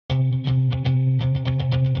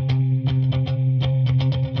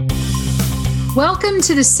Welcome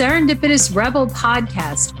to the Serendipitous Rebel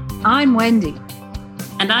podcast. I'm Wendy.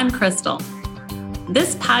 And I'm Crystal.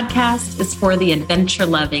 This podcast is for the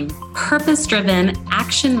adventure-loving, purpose-driven,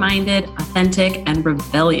 action-minded, authentic, and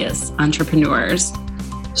rebellious entrepreneurs.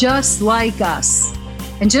 Just like us.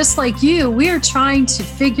 And just like you, we are trying to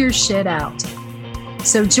figure shit out.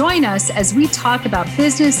 So join us as we talk about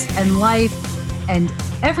business and life and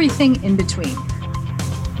everything in between.